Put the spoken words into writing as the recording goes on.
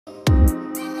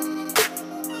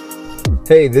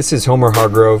Hey, this is Homer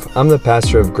Hargrove. I'm the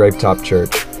pastor of Grapetop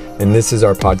Church, and this is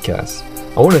our podcast.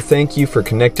 I want to thank you for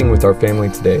connecting with our family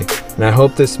today, and I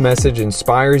hope this message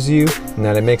inspires you and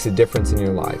that it makes a difference in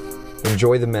your life.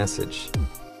 Enjoy the message.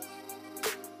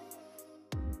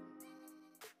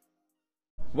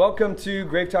 Welcome to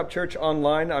Grapetop Church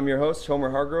Online. I'm your host,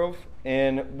 Homer Hargrove,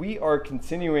 and we are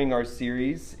continuing our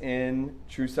series in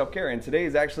True Self-Care. And today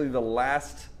is actually the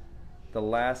last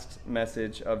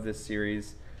message of this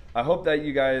series. I hope that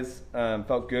you guys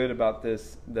felt good about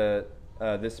this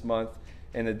month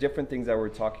and the different things that we're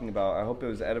talking about. I hope it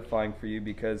was edifying for you,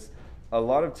 because a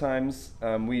lot of times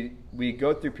we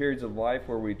go through periods of life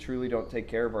where we truly don't take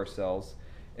care of ourselves,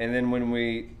 and then when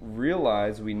we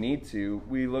realize we need to,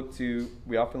 we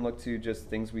often look to just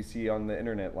things we see on the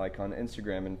internet, like on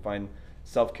Instagram, and find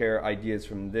self-care ideas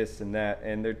from this and that,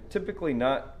 and they're typically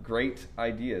not great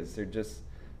ideas. They're just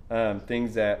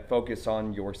things that focus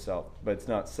on yourself, but it's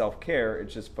not self-care,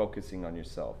 it's just focusing on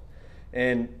yourself.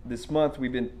 And this month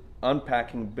we've been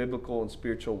unpacking biblical and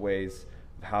spiritual ways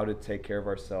of how to take care of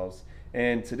ourselves.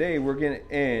 And today we're going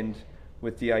to end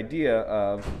with the idea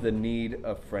of the need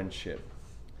of friendship.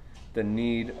 The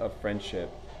need of friendship.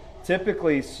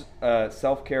 Typically,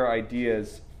 self-care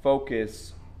ideas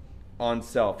focus on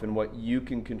self and what you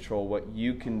can control, what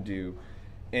you can do.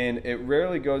 And it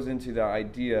rarely goes into the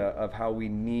idea of how we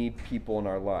need people in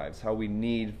our lives, how we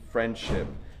need friendship,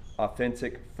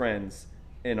 authentic friends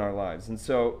in our lives. And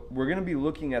so we're going to be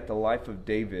looking at the life of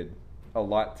David a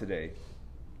lot today,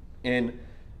 and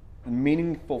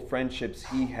meaningful friendships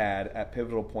he had at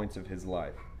pivotal points of his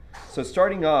life. So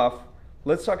starting off,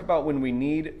 let's talk about when we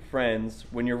need friends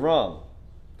when you're wrong.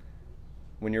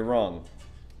 When you're wrong.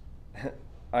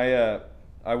 I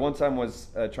one time was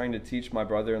trying to teach my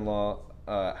brother-in-law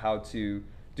how to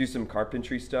do some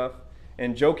carpentry stuff,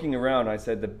 and joking around I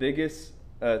said the biggest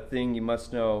thing you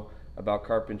must know about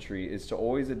carpentry is to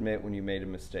always admit when you made a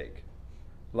mistake.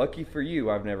 Lucky for you,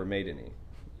 I've never made any.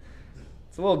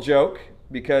 It's a little joke,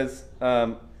 because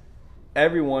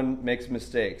everyone makes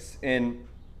mistakes, and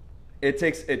it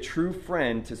takes a true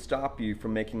friend to stop you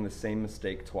from making the same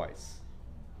mistake twice.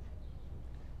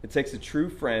 It takes a true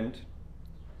friend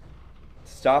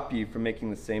to stop you from making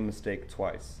the same mistake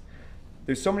twice.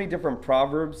 There's so many different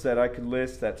proverbs that I could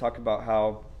list that talk about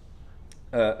how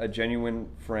a genuine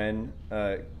friend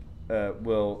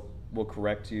will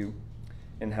correct you,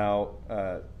 and how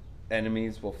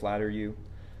enemies will flatter you.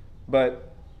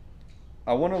 But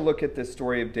I want to look at this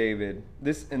story of David.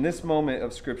 In this moment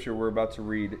of scripture we're about to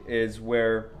read is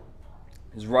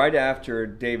right after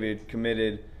David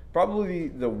committed probably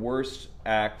the worst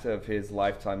act of his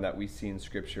lifetime that we see in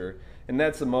scripture. And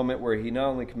that's the moment where he not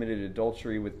only committed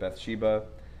adultery with Bathsheba,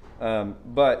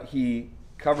 but he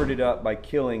covered it up by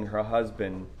killing her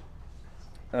husband.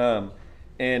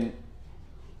 And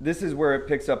this is where it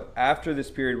picks up after this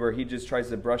period where he just tries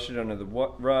to brush it under the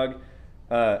rug.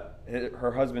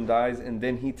 Her husband dies, and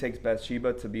then he takes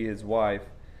Bathsheba to be his wife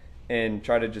and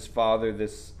try to just father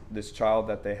this child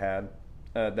that they had,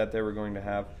 that they were going to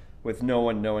have, with no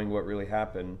one knowing what really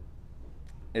happened.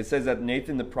 It says that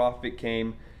Nathan the prophet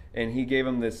came, and he gave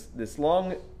him this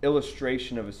long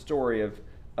illustration of a story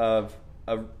of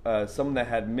someone that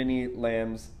had many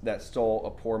lambs that stole a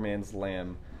poor man's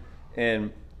lamb.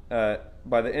 And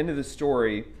by the end of the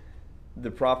story,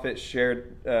 the prophet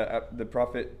shared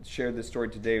this story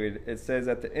to David. It says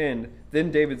at the end,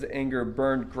 "Then David's anger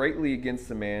burned greatly against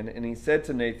the man, and he said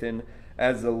to Nathan,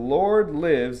 'As the Lord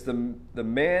lives, the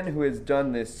man who has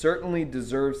done this certainly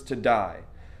deserves to die.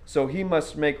 So he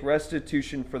must make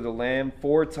restitution for the lamb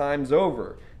 4 times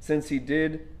over, since he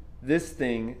did this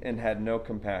thing and had no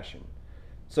compassion.'"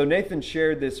 So Nathan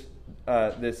shared this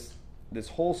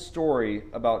whole story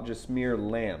about just mere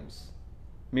lambs,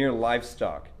 mere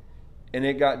livestock, and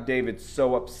it got David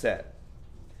so upset.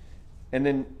 And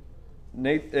then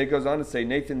it goes on to say,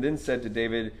 Nathan then said to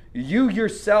David, "You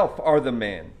yourself are the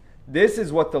man. This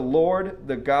is what the Lord,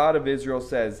 the God of Israel,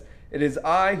 says. It is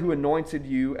I who anointed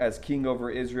you as king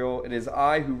over Israel. It is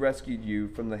I who rescued you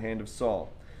from the hand of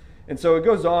Saul." And so it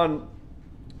goes on,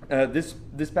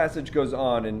 this passage goes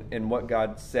on in what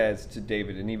God says to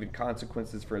David, and even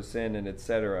consequences for his sin, and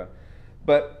etc.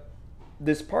 But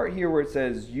this part here where it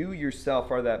says, "You yourself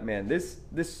are that man,"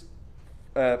 this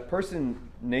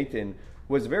person, Nathan,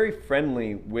 was very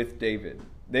friendly with David.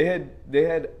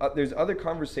 There's other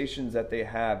conversations that they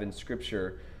have in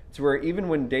scripture, to where even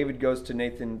when David goes to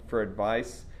Nathan for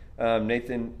advice,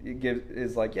 Nathan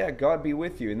is like, "Yeah, God be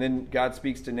with you." And then God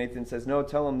speaks to Nathan and says, "No,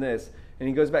 tell him this." And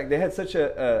he goes back. They had such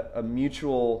a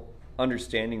mutual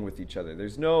understanding with each other.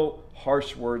 There's no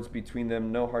harsh words between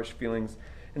them, no harsh feelings.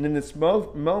 And in this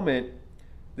moment,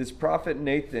 This prophet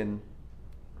Nathan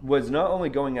was not only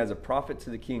going as a prophet to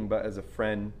the king, but as a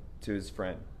friend to his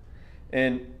friend.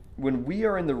 And when we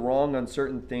are in the wrong on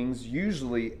certain things,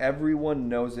 usually everyone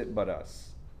knows it but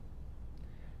us.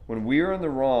 When we are in the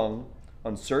wrong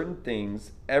on certain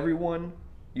things, everyone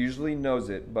usually knows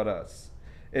it but us.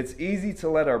 It's easy to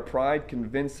let our pride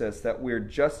convince us that we're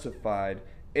justified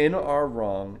in our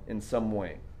wrong in some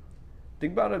way.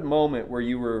 Think about a moment where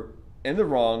you were in the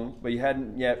wrong, but you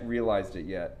hadn't yet realized it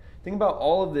yet. Think about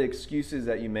all of the excuses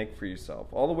that you make for yourself,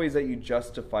 all the ways that you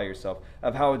justify yourself,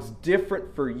 of how it's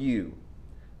different for you,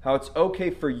 how it's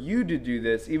okay for you to do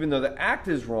this, even though the act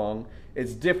is wrong,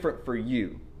 it's different for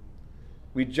you.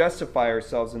 We justify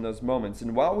ourselves in those moments.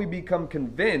 And while we become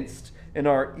convinced in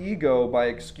our ego by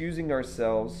excusing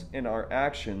ourselves in our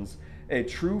actions, a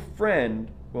true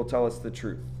friend will tell us the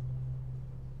truth.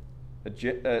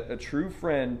 A true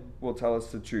friend will tell us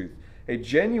the truth. A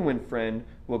genuine friend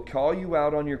will call you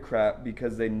out on your crap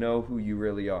because they know who you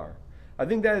really are. I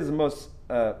think that is the most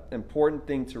important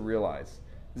thing to realize,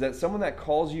 is that someone that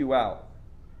calls you out,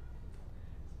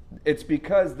 it's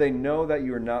because they know that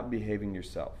you are not behaving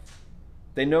yourself.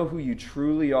 They know who you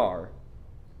truly are,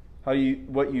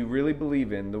 what you really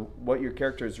believe in, what your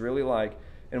character is really like.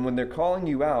 And when they're calling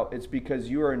you out, it's because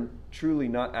you are truly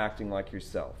not acting like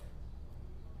yourself.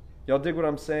 Y'all dig what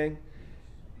I'm saying?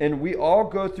 And we all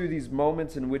go through these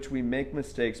moments in which we make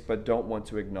mistakes but don't want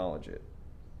to acknowledge it.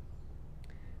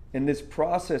 And this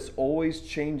process always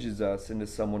changes us into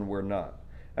someone we're not.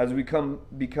 As we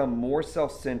become more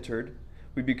self-centered,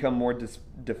 we become more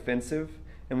defensive,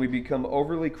 and we become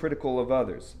overly critical of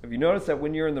others. Have you noticed that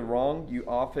when you're in the wrong, you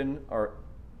often are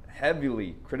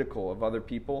heavily critical of other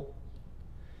people?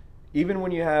 Even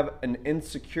when you have an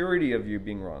insecurity of you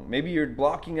being wrong. Maybe you're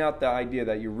blocking out the idea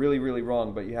that you're really, really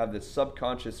wrong, but you have this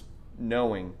subconscious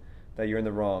knowing that you're in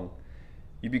the wrong.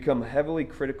 You become heavily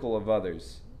critical of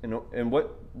others. And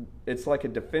what it's like a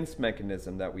defense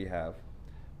mechanism that we have,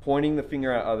 pointing the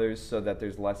finger at others so that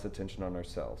there's less attention on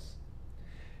ourselves.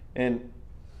 And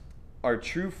our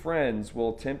true friends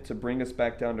will attempt to bring us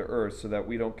back down to earth so that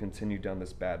we don't continue down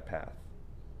this bad path.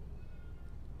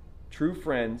 True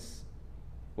friends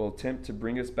will attempt to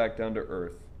bring us back down to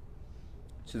earth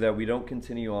so that we don't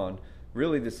continue on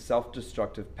really this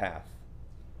self-destructive path,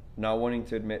 not wanting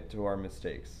to admit to our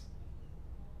mistakes.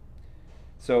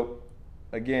 So,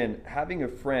 again, having a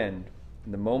friend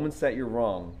in the moments that you're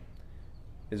wrong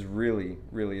is really,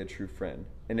 really a true friend.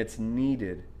 And it's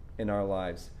needed in our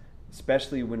lives.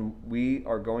 Especially when we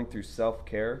are going through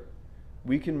self-care,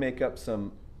 we can make up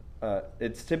some,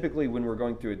 it's typically when we're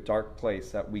going through a dark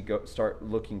place that we start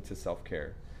looking to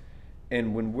self-care.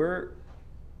 And when we're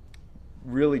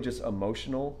really just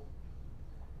emotional,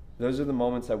 those are the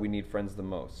moments that we need friends the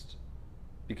most.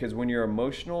 Because when you're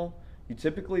emotional, you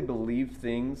typically believe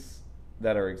things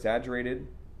that are exaggerated.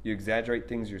 You exaggerate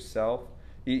things yourself.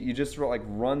 You just like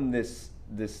run this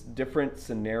different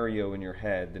scenario in your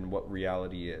head than what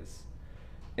reality is.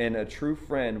 And a true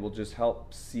friend will just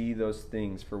help see those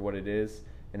things for what it is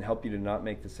and help you to not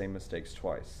make the same mistakes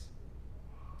twice.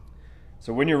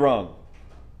 So when you're wrong.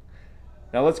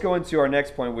 Now let's go into our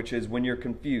next point, which is when you're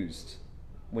confused.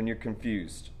 When you're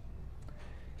confused.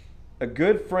 A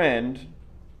good friend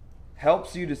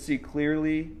helps you to see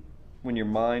clearly when your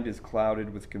mind is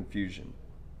clouded with confusion.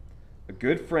 A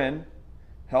good friend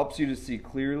helps you to see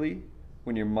clearly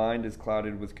when your mind is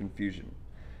clouded with confusion.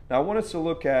 Now I want us to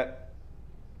look at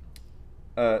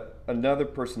another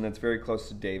person that's very close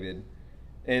to David.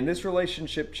 And this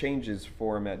relationship changes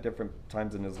for him at different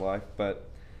times in his life, but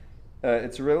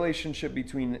it's a relationship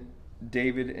between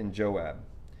David and Joab.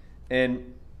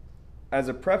 And as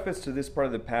a preface to this part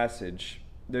of the passage,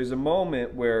 there's a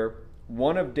moment where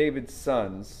one of David's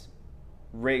sons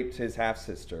raped his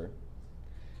half-sister.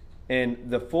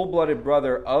 And the full-blooded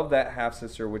brother of that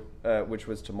half-sister, which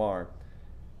was Tamar,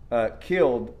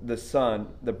 killed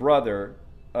the brother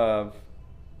of...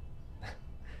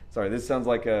 Sorry, this sounds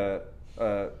like a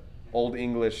old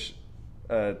English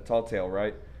tall tale,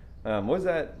 right? What was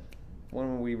that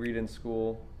one we read in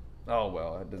school? Oh,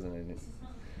 well, it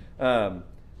doesn't...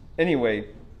 Anyway,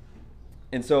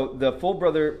 and so the full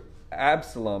brother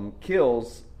Absalom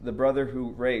kills the brother who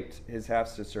raped his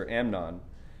half-sister Amnon.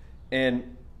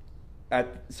 And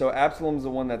so Absalom's the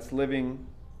one that's living,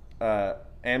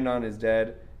 Amnon is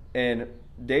dead, and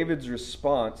David's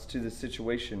response to the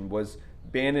situation was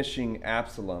banishing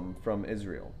Absalom from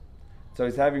Israel. So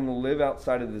he's having to live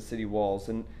outside of the city walls.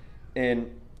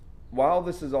 And while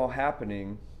this is all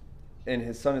happening, and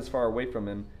his son is far away from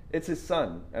him, it's his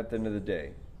son at the end of the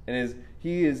day. And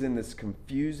he is in this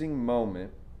confusing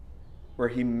moment where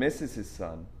he misses his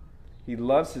son. He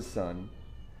loves his son,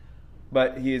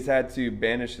 but he has had to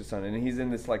banish his son, and he's in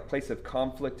this like place of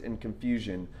conflict and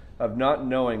confusion of not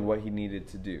knowing what he needed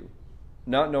to do,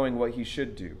 not knowing what he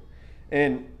should do.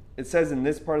 And it says in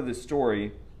this part of the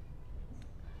story,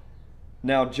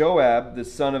 now Joab, the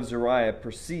son of Zeruiah,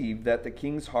 perceived that the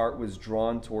king's heart was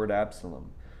drawn toward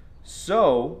Absalom.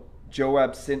 So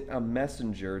Joab sent a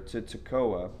messenger to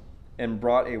Tekoa and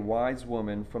brought a wise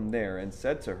woman from there and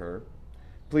said to her,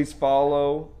 please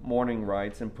follow mourning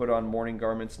rites and put on mourning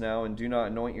garments now, and do not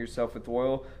anoint yourself with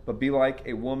oil, but be like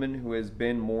a woman who has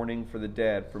been mourning for the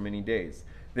dead for many days.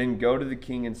 Then go to the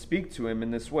king and speak to him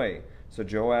in this way. So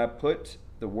Joab put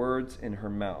the words in her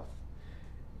mouth.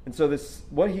 And so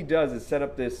what he does is set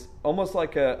up this almost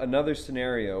like another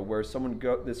scenario where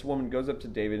this woman goes up to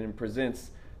David and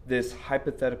presents this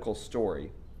hypothetical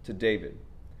story to David.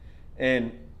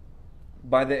 And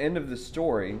by the end of the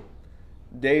story,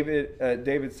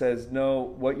 David says, no,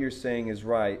 what you're saying is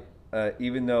right,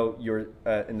 even though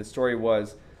and the story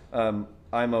was, I'm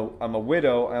a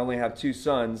widow, I only have 2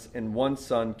 sons, and one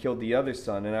son killed the other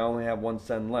son, and I only have one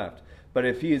son left. But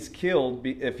if he is killed,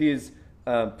 if he is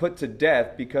put to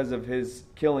death because of his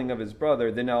killing of his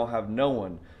brother, then I'll have no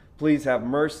one. Please have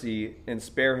mercy and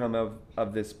spare him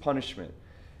of this punishment.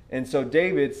 And so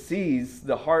David sees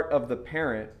the heart of the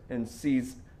parent and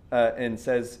sees and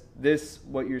says, this,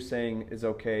 what you're saying is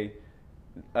okay.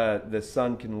 The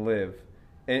son can live.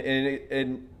 And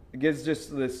it gives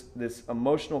just this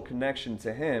emotional connection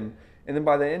to him. And then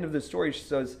by the end of the story, she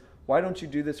says, why don't you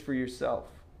do this for yourself,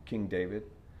 King David?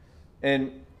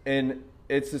 And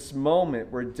it's this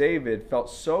moment where David felt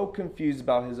so confused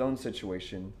about his own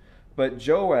situation. But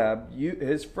Joab,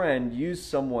 his friend, used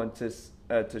someone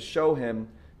to show him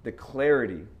the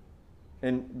clarity.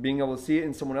 And being able to see it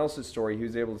in someone else's story, he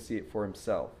was able to see it for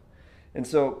himself. And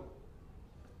so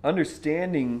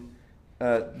understanding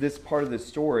this part of the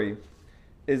story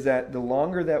is that the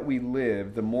longer that we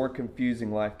live, the more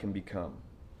confusing life can become.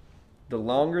 The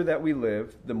longer that we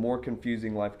live, the more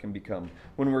confusing life can become.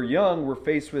 When we're young, we're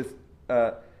faced with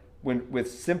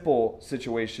simple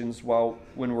situations, while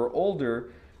when we're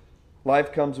older,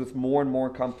 life comes with more and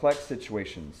more complex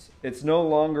situations. It's no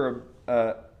longer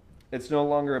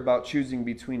about choosing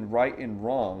between right and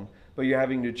wrong, but you're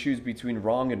having to choose between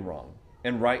wrong and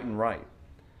right and right.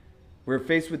 We're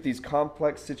faced with these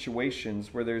complex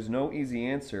situations where there's no easy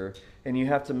answer, and you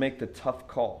have to make the tough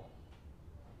call.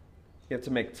 You have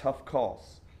to make tough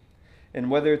calls. And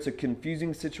whether it's a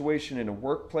confusing situation in a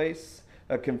workplace,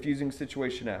 a confusing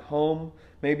situation at home,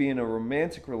 maybe in a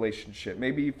romantic relationship,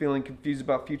 maybe you're feeling confused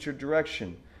about future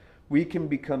direction, we can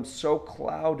become so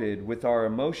clouded with our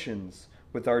emotions,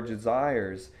 with our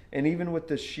desires, and even with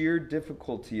the sheer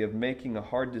difficulty of making a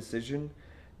hard decision,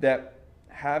 that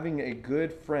having a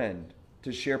good friend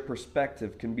to share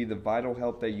perspective can be the vital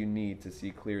help that you need to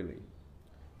see clearly.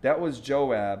 That was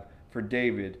Joab for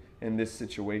David in this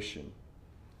situation.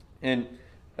 And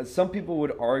some people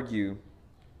would argue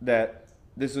that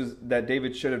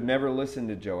David should have never listened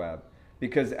to Joab,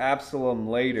 because Absalom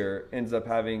later ends up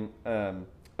having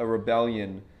a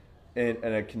rebellion and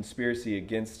a conspiracy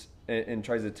against and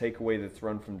tries to take away the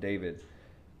throne from David.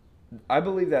 I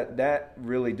believe that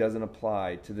really doesn't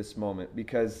apply to this moment,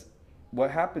 because what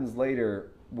happens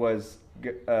later was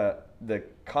the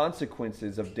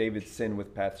consequences of David's sin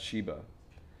with Bathsheba.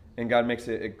 And God makes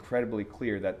it incredibly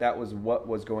clear that was what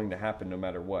was going to happen no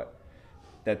matter what.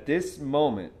 That this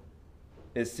moment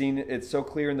is seen, it's so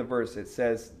clear in the verse. It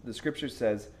says, the scripture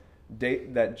says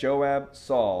that Joab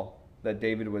saw that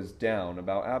David was down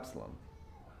about Absalom.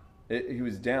 He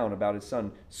was down about his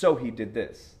son, so he did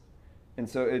this. And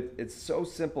so it's so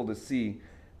simple to see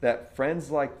that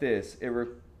friends like this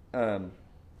can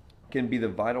be the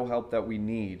vital help that we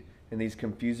need in these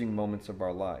confusing moments of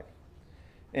our life.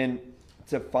 And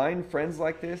to find friends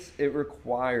like this, it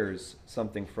requires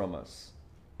something from us.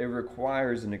 It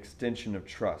requires an extension of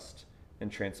trust and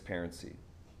transparency.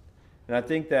 And I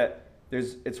think that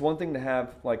it's one thing to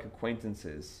have like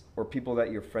acquaintances or people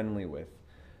that you're friendly with,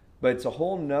 but it's a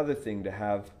whole nother thing to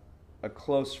have a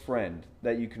close friend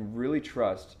that you can really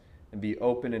trust and be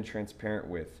open and transparent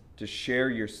with, to share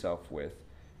yourself with,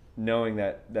 knowing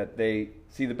that they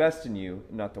see the best in you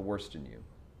and not the worst in you.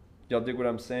 Y'all dig what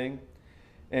I'm saying?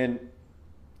 And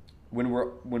when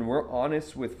we're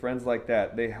honest with friends like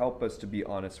that, they help us to be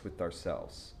honest with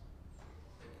ourselves.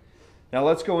 Now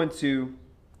let's go into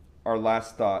our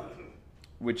last thought,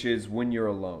 which is when you're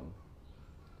alone.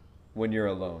 When you're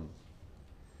alone.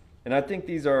 And I think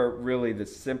these are really the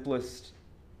simplest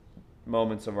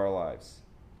moments of our lives,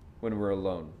 when we're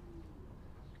alone.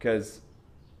 Because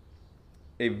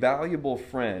a valuable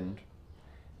friend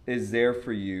is there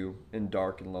for you in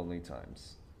dark and lonely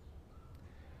times.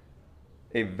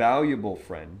 A valuable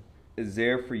friend is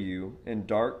there for you in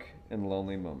dark and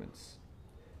lonely moments.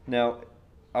 Now,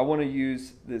 I want to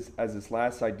use this as this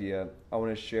last idea. I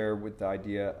want to share with the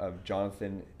idea of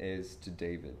Jonathan is to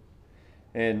David.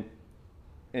 And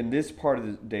in this part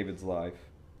of David's life,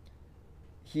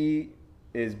 he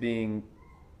is being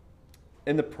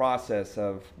in the process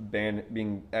of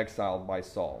being exiled by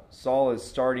Saul. Saul is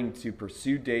starting to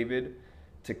pursue David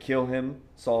to kill him.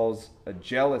 Saul's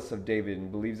jealous of David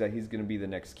and believes that he's going to be the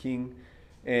next king,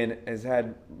 and has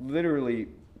had literally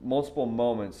multiple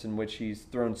moments in which he's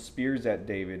thrown spears at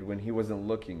David when he wasn't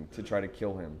looking to try to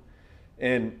kill him.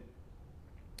 And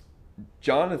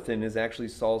Jonathan is actually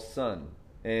Saul's son,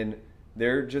 and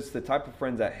they're just the type of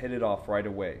friends that hit it off right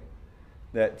away,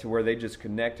 that to where they just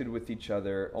connected with each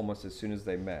other almost as soon as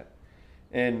they met.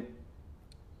 And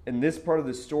in this part of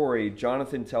the story,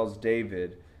 Jonathan tells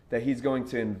David that he's going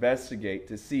to investigate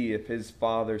to see if his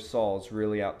father Saul is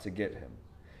really out to get him.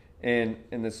 And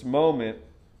in this moment,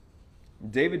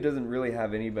 David doesn't really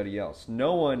have anybody else.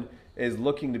 No one is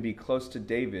looking to be close to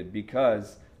David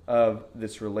because of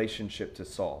this relationship to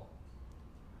Saul.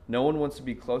 No one wants to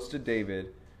be close to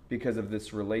David because of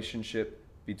this relationship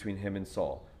between him and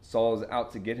Saul. Saul is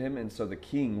out to get him, and so the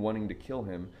king wanting to kill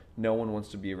him, no one wants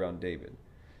to be around David.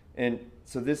 And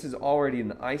so this is already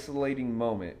an isolating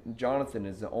moment. Jonathan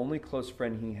is the only close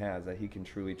friend he has that he can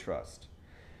truly trust.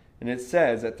 And it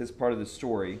says at this part of the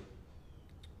story,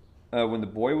 when the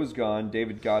boy was gone,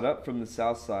 David got up from the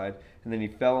south side, and then he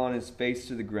fell on his face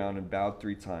to the ground and bowed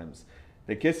 3 times.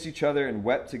 They kissed each other and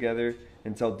wept together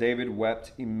until David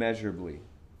wept immeasurably.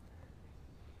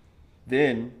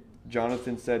 Then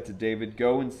Jonathan said to David,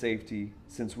 "Go in safety,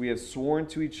 since we have sworn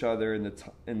to each other in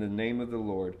the name of the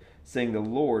Lord, saying, the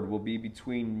Lord will be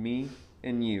between me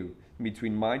and you, and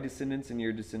between my descendants and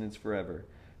your descendants forever."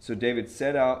 So David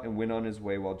set out and went on his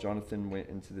way while Jonathan went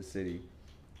into the city.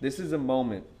 This is a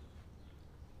moment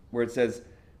where it says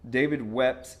David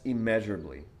wept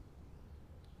immeasurably.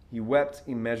 He wept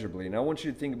immeasurably. And I want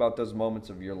you to think about those moments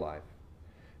of your life.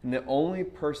 And the only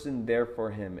person there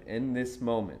for him in this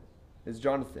moment is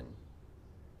Jonathan,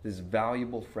 this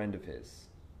valuable friend of his.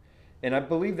 And I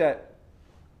believe that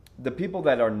the people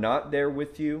that are not there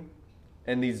with you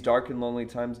in these dark and lonely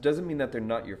times doesn't mean that they're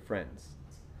not your friends.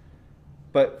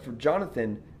 But for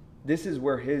Jonathan, this is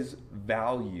where his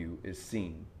value is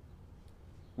seen.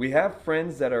 We have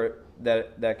friends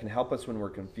that can help us when we're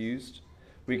confused.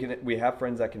 We have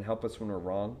friends that can help us when we're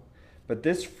wrong. But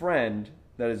this friend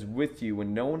that is with you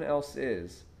when no one else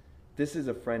is, this is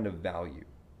a friend of value.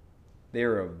 They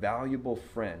are a valuable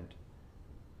friend.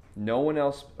 No one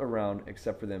else around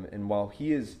except for them. And while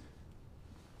he is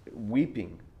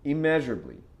weeping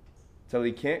immeasurably till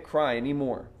he can't cry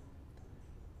anymore,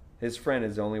 his friend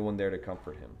is the only one there to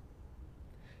comfort him.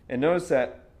 And notice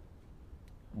that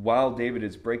while David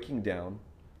is breaking down,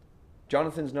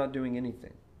 Jonathan's not doing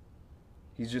anything.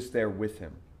 He's just there with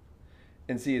him.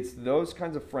 And see, it's those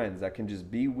kinds of friends that can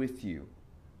just be with you,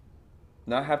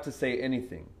 not have to say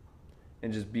anything,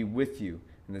 and just be with you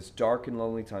in this dark and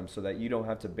lonely time so that you don't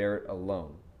have to bear it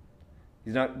alone.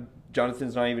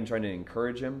 Jonathan's not even trying to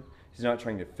encourage him. He's not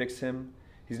trying to fix him.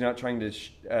 He's not trying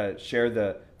to share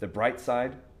the bright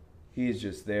side. He is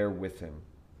just there with him.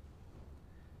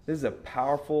 This is a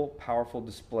powerful, powerful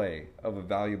display of a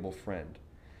valuable friend.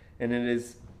 And it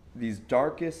is these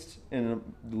darkest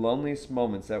and loneliest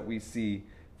moments that we see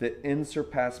the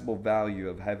insurpassable value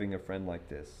of having a friend like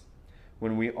this.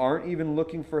 When we aren't even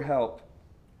looking for help,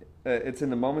 it's in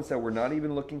the moments that we're not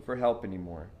even looking for help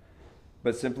anymore,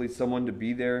 but simply someone to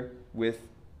be there with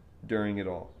during it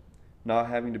all, not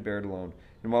having to bear it alone.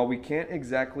 And while we can't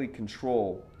exactly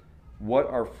control what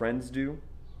our friends do,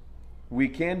 we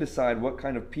can decide what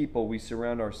kind of people we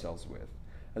surround ourselves with.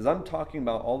 As I'm talking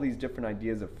about all these different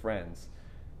ideas of friends,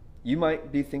 you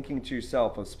might be thinking to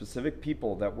yourself of specific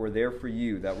people that were there for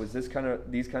you, that was these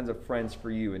kinds of friends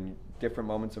for you in different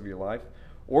moments of your life.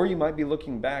 Or you might be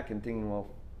looking back and thinking,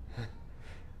 well,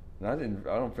 I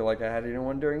don't feel like I had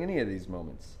anyone during any of these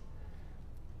moments.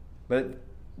 But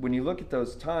when you look at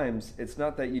those times, it's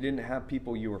not that you didn't have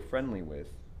people you were friendly with,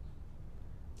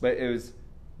 but it was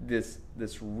this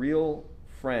real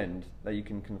friend that you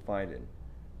can confide in.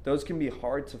 Those can be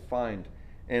hard to find.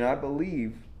 And I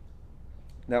believe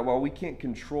that while we can't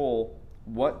control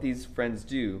what these friends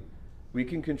do, we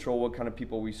can control what kind of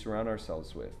people we surround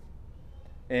ourselves with.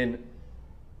 And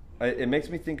it makes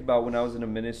me think about when I was in a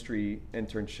ministry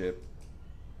internship,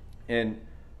 and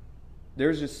we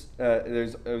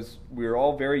were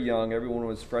all very young. Everyone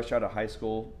was fresh out of high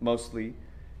school, mostly,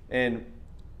 and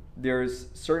there's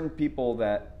certain people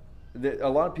that a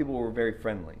lot of people were very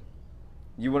friendly.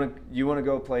 You want to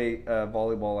go play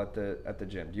volleyball at the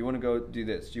gym? Do you want to go do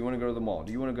this? Do you want to go to the mall?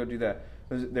 Do you want to go do that?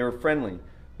 They were friendly,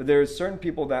 but there are certain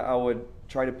people that I would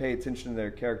try to pay attention to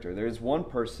their character. There's one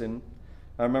person,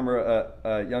 I remember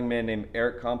a young man named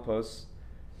Eric Campos,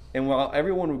 and while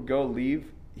everyone would go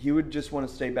leave, he would just want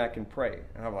to stay back and pray.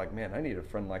 And I'm like, man, I need a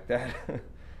friend like that.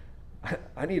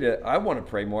 I want to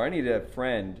pray more. I need a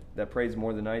friend that prays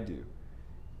more than I do.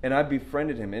 And I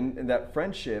befriended him, and that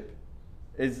friendship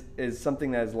is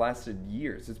something that has lasted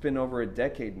years. It's been over a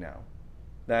decade now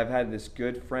that I've had this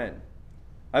good friend.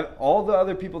 All the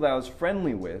other people that I was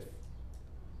friendly with,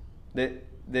 I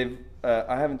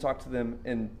haven't talked to them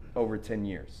in over 10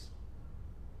 years.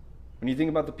 When you think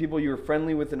about the people you were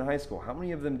friendly with in high school, how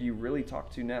many of them do you really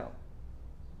talk to now?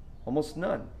 Almost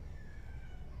none.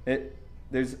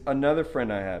 There's another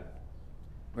friend I had.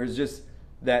 There's just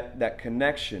that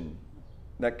connection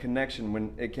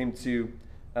when it came to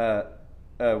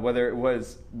whether it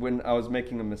was when I was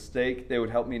making a mistake, they would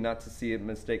help me not to see a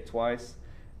mistake twice.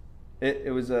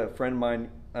 It was a friend of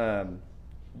mine,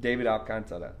 David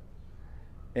Alcantara.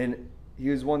 And he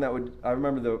was one that would, I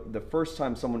remember the first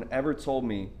time someone ever told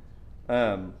me,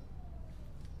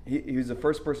 he was the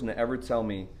first person to ever tell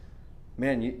me,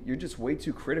 man, you're just way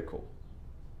too critical.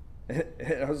 And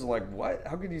I was like, what?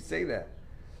 How could you say that?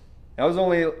 I was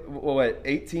only,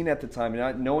 18 at the time,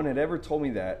 and no one had ever told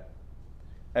me that.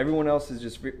 Everyone else is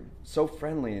just so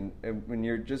friendly, and when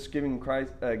you're just giving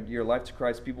Christ, your life to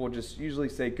Christ, people will just usually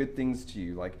say good things to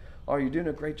you, like, oh, you're doing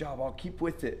a great job, I'll keep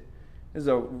with it. There's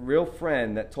a real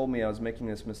friend that told me I was making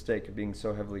this mistake of being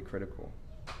so heavily critical.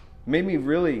 It made me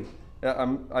really,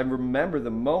 I remember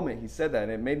the moment he said that,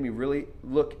 and it made me really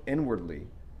look inwardly,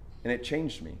 and it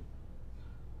changed me.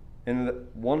 And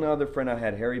one other friend I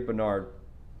had, Harry Bernard,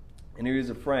 and he was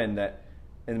a friend that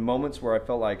in moments where I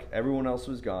felt like everyone else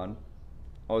was gone,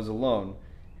 I was alone,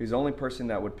 he was the only person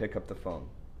that would pick up the phone.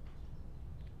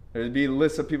 There would be a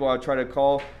list of people I would try to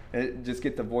call and just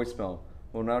get the voicemail.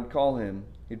 When I would call him,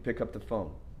 he'd pick up the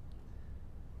phone.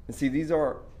 And see, these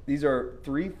are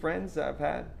 3 friends that I've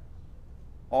had,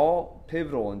 all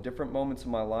pivotal in different moments of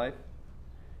my life.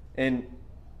 And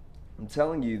I'm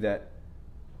telling you that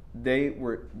there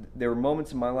were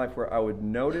moments in my life where I would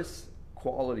notice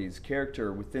qualities,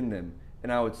 character within them,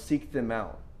 and I would seek them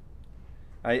out.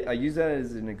 I use that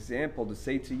as an example to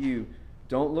say to you,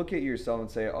 don't look at yourself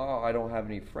and say, oh, I don't have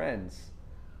any friends.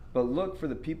 But look for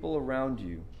the people around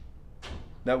you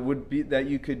that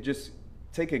you could just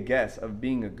take a guess of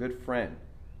being a good friend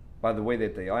by the way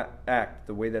that they act,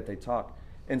 the way that they talk,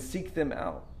 and seek them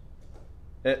out.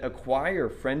 Acquire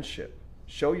friendship.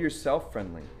 Show yourself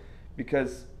friendly.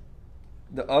 Because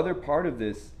the other part of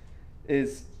this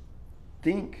is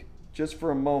think just for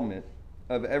a moment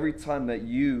of every time that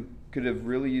you could have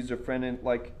really used a friend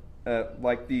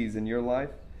like these in your life,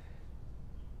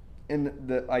 and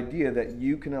the idea that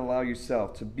you can allow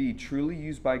yourself to be truly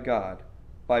used by God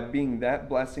by being that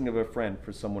blessing of a friend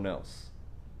for someone else.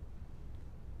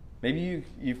 Maybe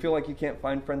you feel like you can't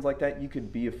find friends like that. You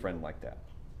could be a friend like that.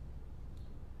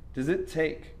 Does it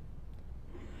take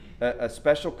a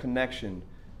special connection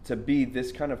to be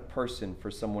this kind of person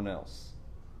for someone else?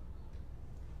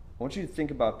 I want you to think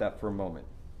about that for a moment.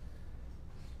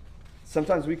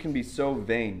 Sometimes we can be so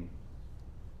vain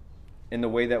in the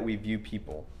way that we view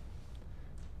people.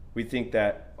 We think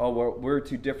that, oh, we're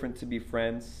too different to be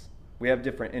friends. We have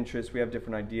different interests. We have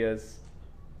different ideas.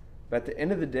 But at the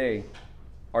end of the day,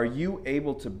 are you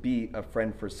able to be a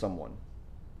friend for someone?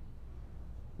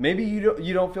 Maybe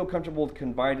you don't feel comfortable to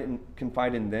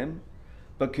confide in them,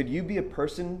 but could you be a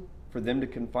person for them to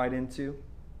confide into?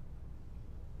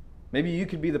 Maybe you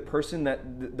could be the person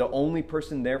the only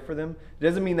person there for them. It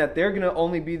doesn't mean that they're going to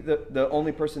only be the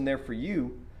only person there for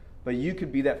you, but you could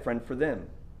be that friend for them.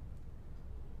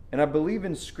 And I believe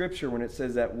in Scripture when it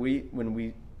says that when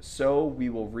we sow, we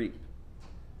will reap.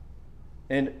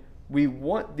 And we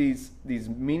want these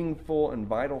meaningful and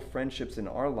vital friendships in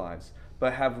our lives,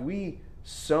 but have we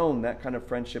sown that kind of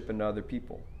friendship into other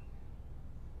people?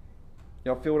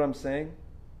 Y'all feel what I'm saying?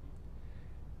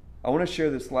 I want to share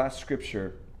this last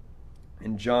scripture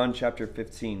in John chapter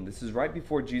 15. This is right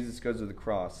before Jesus goes to the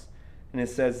cross. And it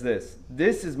says this: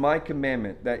 "This is my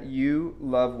commandment, that you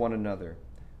love one another,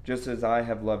 just as I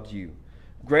have loved you.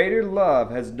 Greater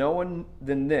love has no one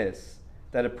than this,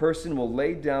 that a person will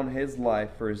lay down his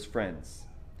life for his friends.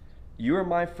 You are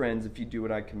my friends if you do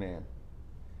what I command."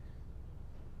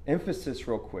 Emphasis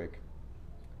real quick.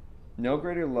 No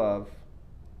greater love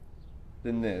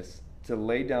than this, to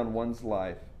lay down one's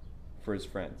life for his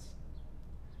friends.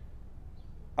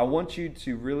 I want you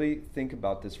to really think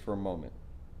about this for a moment.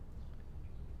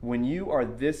 when you are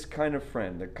this kind of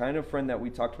friend, the kind of friend that we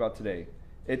talked about today,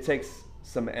 it takes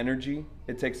some energy,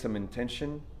 it takes some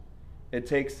intention, it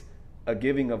takes a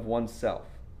giving of oneself.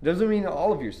 It doesn't mean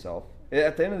all of yourself.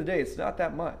 At the end of the day, it's not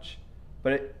that much,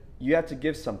 but you have to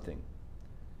give something.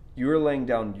 You are laying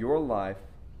down your life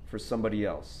for somebody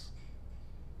else,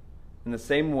 in the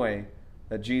same way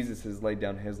that Jesus has laid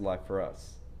down his life for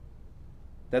us.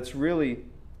 That's really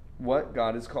what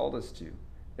God has called us to,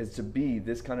 is to be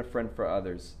this kind of friend for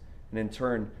others. And in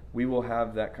turn, we will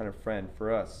have that kind of friend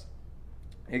for us.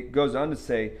 It goes on to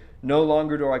say, no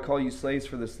longer do I call you slaves,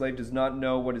 for the slave does not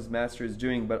know what his master is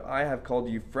doing, but I have called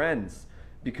you friends,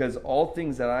 because all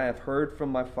things that I have heard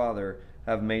from my Father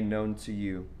have made known to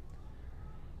you.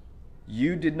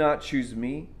 You did not choose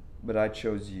me, but I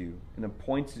chose you, and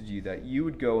appointed you that you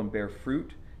would go and bear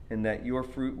fruit, and that your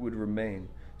fruit would remain,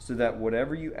 so that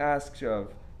whatever you ask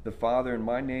of the Father in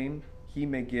my name, he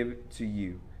may give it to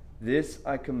you. This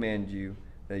I command you,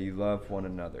 that you love one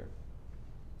another.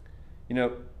 You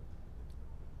know,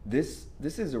 this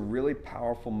is a really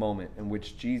powerful moment in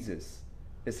which Jesus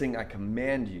is saying, I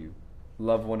command you,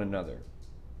 love one another.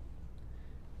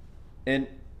 And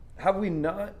have we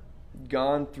not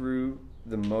gone through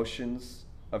the motions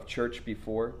of church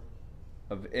before,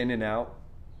 of in and out,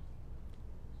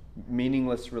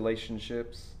 meaningless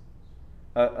relationships,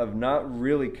 of not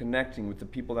really connecting with the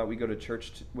people that we go to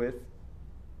church with?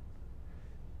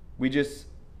 We just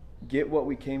get what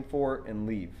we came for and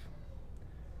leave.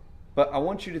 But I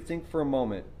want you to think for a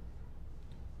moment,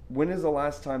 when is the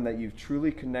last time that you've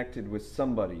truly connected with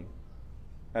somebody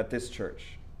at this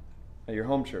church, at your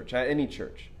home church, at any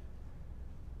church?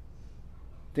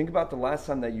 Think about the last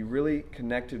time that you really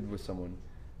connected with someone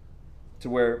to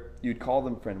where you'd call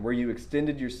them friend, where you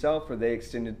extended yourself or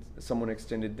someone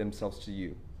extended themselves to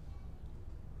you.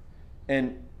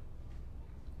 And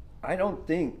I don't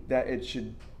think that it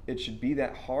should be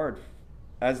that hard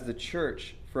as the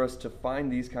church for us to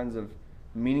find these kinds of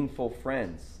meaningful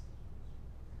friends.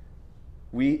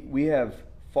 We have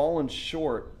fallen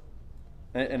short,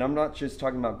 and I'm not just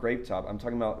talking about Gravetop, I'm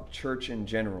talking about church in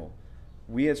general.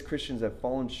 We as Christians have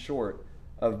fallen short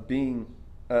of being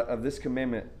of this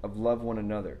commandment of love one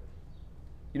another.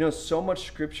 You know, so much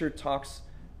scripture talks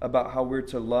about how we're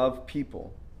to love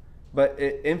people, but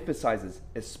it emphasizes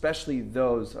especially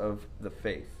those of the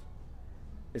faith.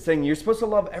 It's saying you're supposed to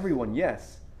love everyone,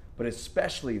 yes, but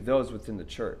especially those within the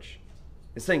church.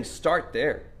 It's saying start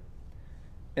there.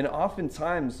 And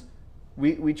oftentimes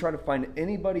we try to find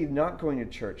anybody not going to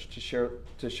church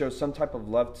to show some type of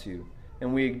love to,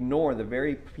 and we ignore the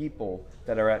very people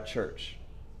that are at church.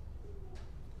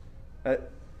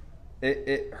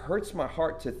 It hurts my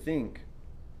heart to think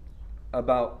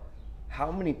about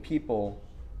how many people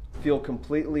feel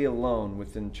completely alone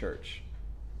within church.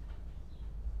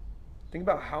 Think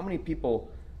about how many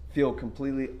people feel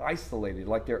completely isolated,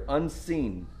 like they're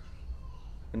unseen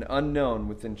and unknown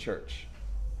within church.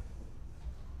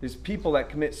 There's people that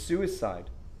commit suicide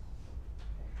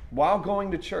while going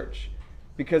to church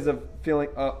because of feeling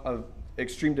of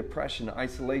extreme depression,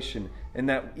 isolation, and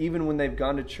that even when they've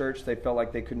gone to church, they felt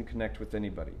like they couldn't connect with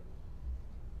anybody.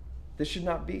 This should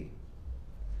not be.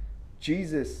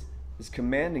 Jesus is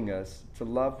commanding us to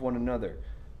love one another.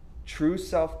 True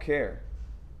self-care.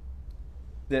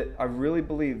 That I really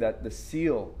believe that the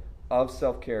seal of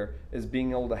self-care is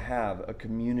being able to have a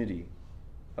community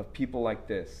of people like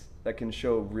this that can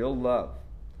show real love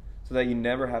so that you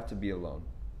never have to be alone.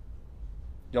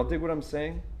 Y'all dig what I'm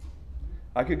saying?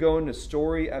 I could go into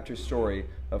story after story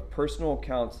of personal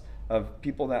accounts of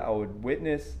people that I would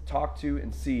witness, talk to,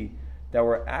 and see that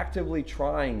were actively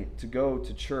trying to go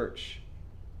to church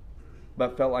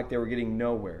but felt like they were getting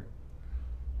nowhere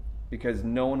because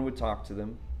no one would talk to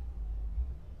them.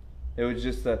 It was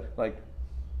just like,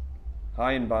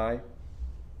 hi and bye.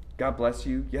 God bless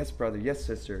you. Yes, brother. Yes,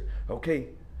 sister. Okay.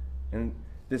 And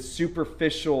this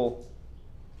superficial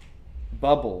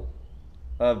bubble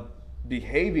of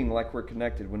behaving like we're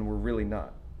connected when we're really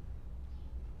not.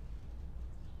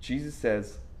 Jesus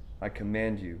says, I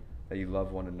command you that you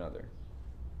love one another.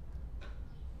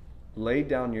 Lay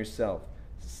down yourself.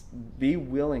 Be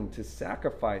willing to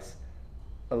sacrifice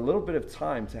a little bit of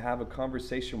time to have a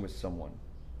conversation with someone.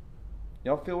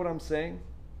 Y'all feel what I'm saying?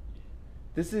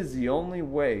 This is the only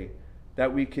way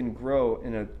that we can grow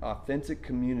in an authentic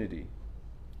community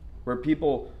where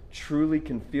people truly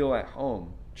can feel at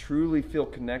home, truly feel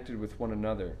connected with one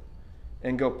another,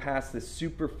 and go past this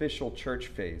superficial church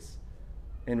phase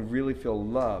and really feel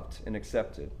loved and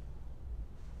accepted.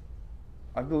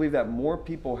 I believe that more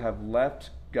people have left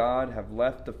God, have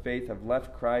left the faith, have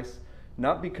left Christ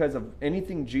not because of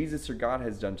anything Jesus or God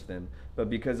has done to them, but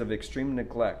because of extreme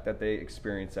neglect that they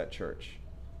experience at church.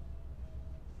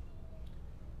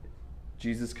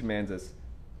 Jesus commands us,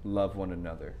 love one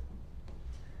another.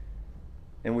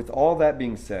 And with all that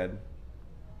being said,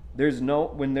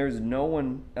 when there's no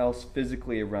one else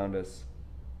physically around us,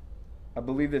 I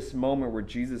believe this moment where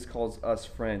Jesus calls us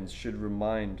friends should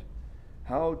remind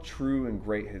how true and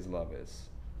great his love is.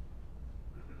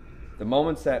 The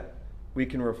moments that we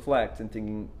can reflect and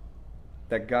thinking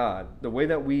that God, the way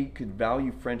that we could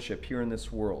value friendship here in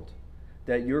this world,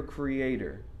 that your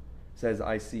Creator says,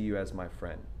 I see you as my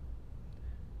friend.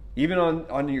 Even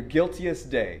on your guiltiest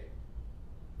day,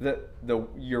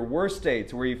 your worst day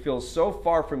to where you feel so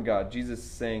far from God, Jesus is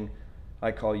saying,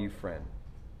 I call you friend.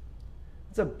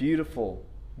 It's a beautiful,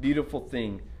 beautiful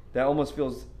thing that almost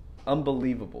feels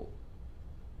unbelievable.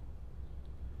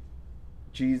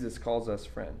 Jesus calls us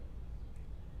friend.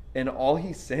 And all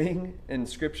he's saying in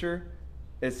Scripture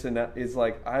is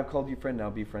like, I have called you friend, now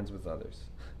be friends with others.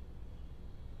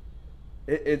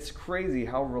 It's crazy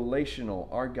how relational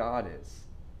our God is.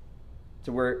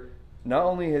 To where not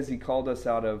only has he called us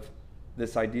out of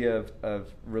this idea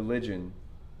of religion,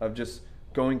 of just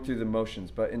going through the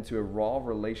motions, but into a raw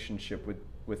relationship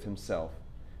with himself.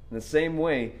 In the same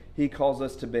way, he calls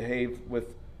us to behave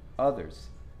with others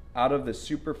out of the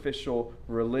superficial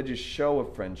religious show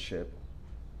of friendship,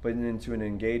 but into an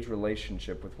engaged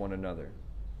relationship with one another.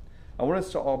 I want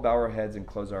us to all bow our heads and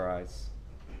close our eyes.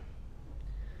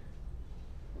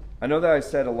 I know that I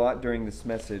said a lot during this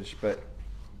message, but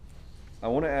I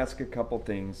want to ask a couple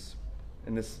things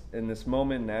in this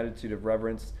moment, an attitude of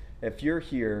reverence. If you're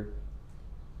here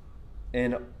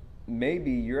and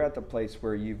maybe you're at the place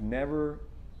where you've never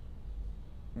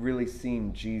really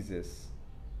seen Jesus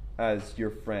as your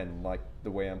friend, like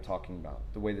the way I'm talking about,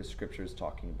 the way the Scripture is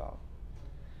talking about.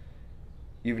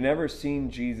 You've never seen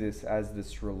Jesus as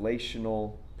this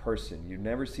relational person. You've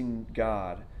never seen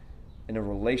God in a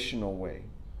relational way.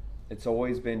 It's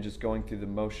always been just going through the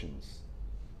motions,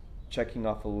 checking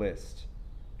off a list,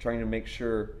 trying to make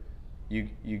sure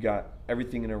you got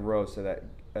everything in a row so that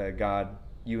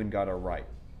you and God are right.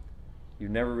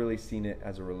 You've never really seen it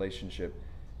as a relationship.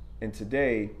 And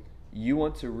today, you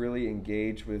want to really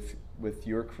engage with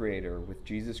your Creator, with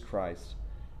Jesus Christ,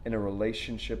 in a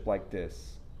relationship like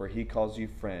this, where he calls you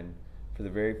friend for the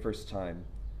very first time.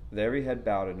 With every head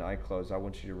bowed and eye closed, I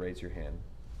want you to raise your hand.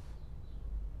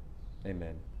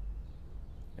 Amen.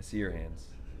 I see your hands.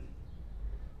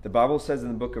 The Bible says in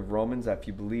the book of Romans that if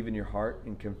you believe in your heart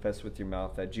and confess with your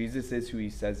mouth that Jesus is who he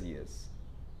says he is,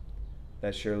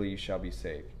 that surely you shall be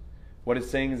saved. What it's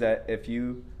saying is that if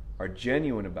you are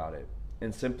genuine about it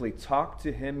and simply talk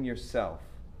to him yourself,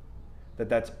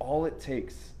 that's all it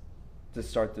takes to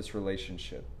start this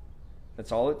relationship.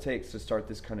 That's all it takes to start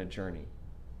this kind of journey.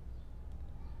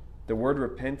 The word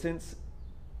repentance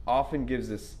often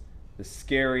gives us the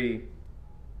scary,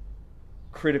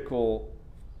 critical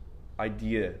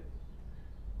idea.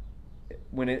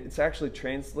 When it's actually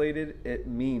translated, it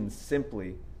means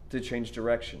simply to change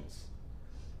directions.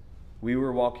 We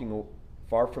were walking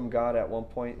far from God at one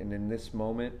point, and in this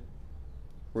moment,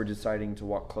 we're deciding to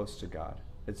walk close to God.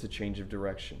 It's a change of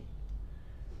direction.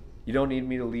 You don't need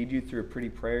me to lead you through a pretty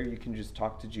prayer. You can just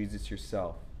talk to Jesus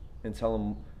yourself and tell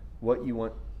him what you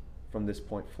want from this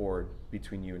point forward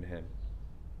between you and him.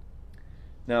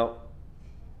 Now,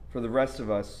 for the rest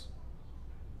of us,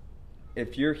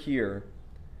 if you're here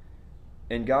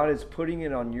and God is putting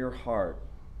it on your heart,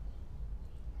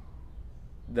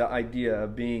 the idea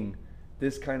of being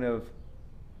this kind of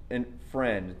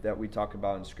friend that we talk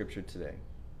about in Scripture today.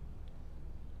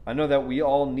 I know that we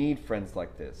all need friends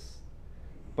like this.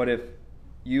 But if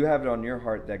you have it on your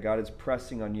heart that God is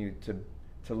pressing on you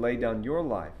to lay down your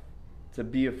life, to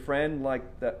be a friend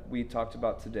like that we talked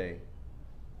about today,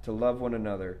 to love one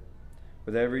another,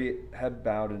 with every head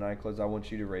bowed and eye closed, I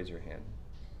want you to raise your hand.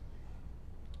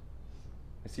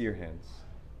 I see your hands.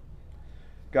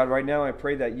 God, right now I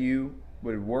pray that you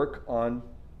would work on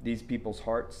these people's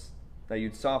hearts, that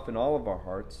you'd soften all of our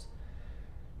hearts,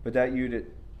 but that you'd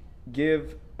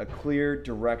give a clear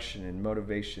direction and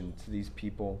motivation to these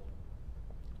people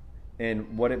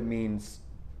and what it means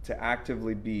to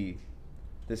actively be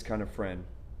this kind of friend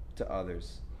to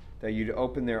others. That you'd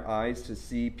open their eyes to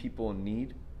see people in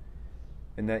need,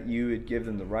 and that you would give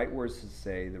them the right words to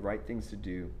say, the right things to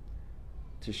do,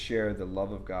 to share the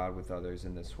love of God with others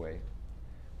in this way.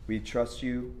 We trust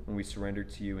you and we surrender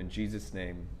to you. In Jesus'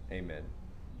 name, amen.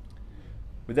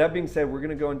 With that being said, we're going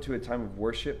to go into a time of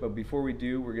worship, but before we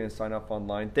do, we're going to sign off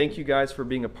online. Thank you guys for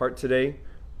being a part today.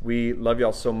 We love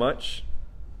y'all so much.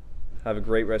 Have a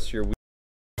great rest of your week.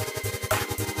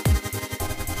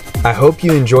 I hope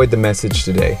you enjoyed the message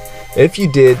today. If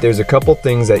you did, there's a couple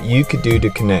things that you could do to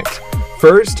connect.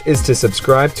 First is to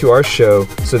subscribe to our show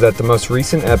so that the most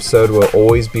recent episode will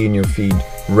always be in your feed,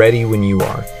 ready when you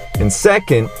are. And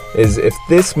second is if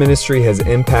this ministry has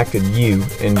impacted you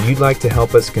and you'd like to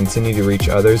help us continue to reach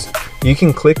others, you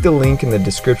can click the link in the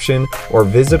description or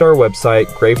visit our website,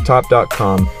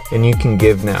 gravetop.com, and you can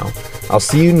give now. I'll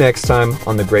see you next time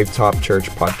on the Gravetop Church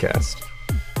podcast.